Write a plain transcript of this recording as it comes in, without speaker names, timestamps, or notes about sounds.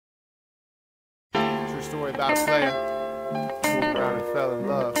story about a player who moved around and fell in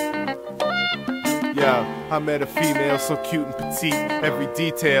love. Yeah, I met a female so cute and petite. Every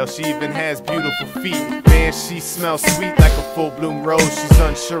detail, she even has beautiful feet. Man, she smells sweet like a full-bloom rose. She's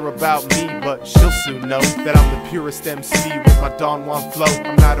unsure about me, but she'll soon know that I'm the purest MC with my Don Juan flow.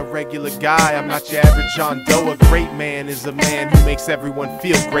 I'm not a regular guy, I'm not your average John Doe. A great man is a man who makes everyone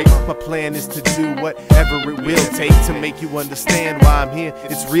feel great. My plan is to do whatever it will take to make you understand why I'm here.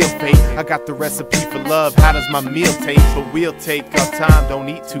 It's real fate. I got the recipe for love. How does my meal taste? But we'll take our time, don't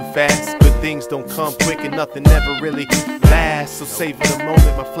eat too fast. Good things don't come quick and nothing ever really lasts. So savor the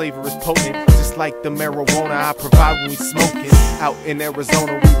moment, my flavor is potent, just like the marijuana I provide when we smoking. Out in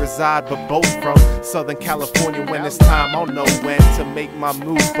Arizona we reside, but both from Southern California. When it's time I'll know when to make my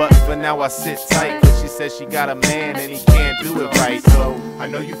move, but for now I sit tight, cause she says she got a man and he can't do it right. So I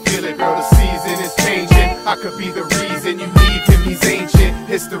know you feel it, girl, the season is changing. I could be the reason you leave him, he's ancient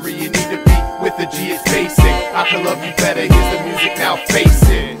history. You need to be with the G, it's basic. I could love you better, here's the music, now face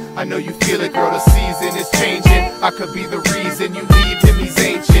it. I know you feel it, girl, the season is changing. I could be the reason you leave him, he's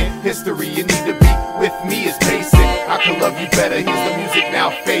ancient history. You need to be with me, it's basic. I could love you better, here's the music, now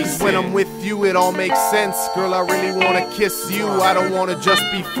face it. When I'm with you, it all makes sense. Girl, I really wanna kiss you, I don't wanna just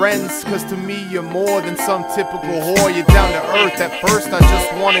be friends. Cause to me, you're more than some typical whore. You're down to earth. At first, I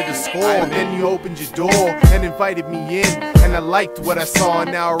just wanted to score. Then you opened your door and invited me in, and I liked what I saw,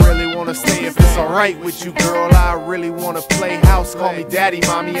 and now I really wanna stay. If it's alright with you, girl, I really wanna play house. Call me daddy,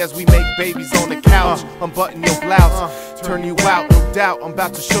 mommy, as we make babies on the couch. Unbutton your blouse, turn you out, no doubt. I'm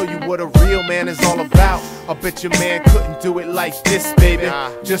about to show you what a real man is all about. I bet your man couldn't do it like this, baby.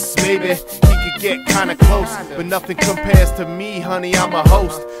 Just maybe he could get kinda close, but nothing compares to me, honey. I'm a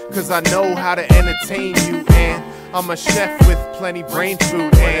host, cause I know how to entertain you, and I'm a chef with plenty brain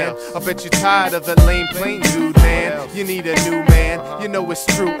food. And I bet you're tired of that lame plain dude, man. You need a new man, you know it's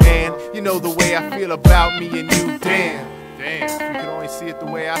true, and you know the way I feel about me and you. Damn, if you could only see it the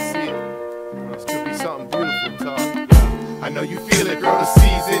way I see it, this could be something beautiful, talk. I know you feel it, girl, the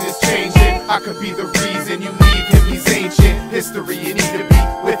season is changing. I could be the reason you leave him, he's ancient history. You need to be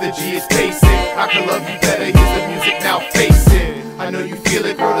with a G, it's basic. I could love you better, here's the music, now face it. I know you feel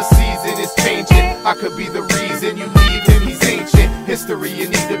it, girl, the season is changing. I could be the reason you leave him, he's ancient history. You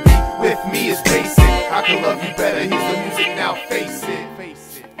need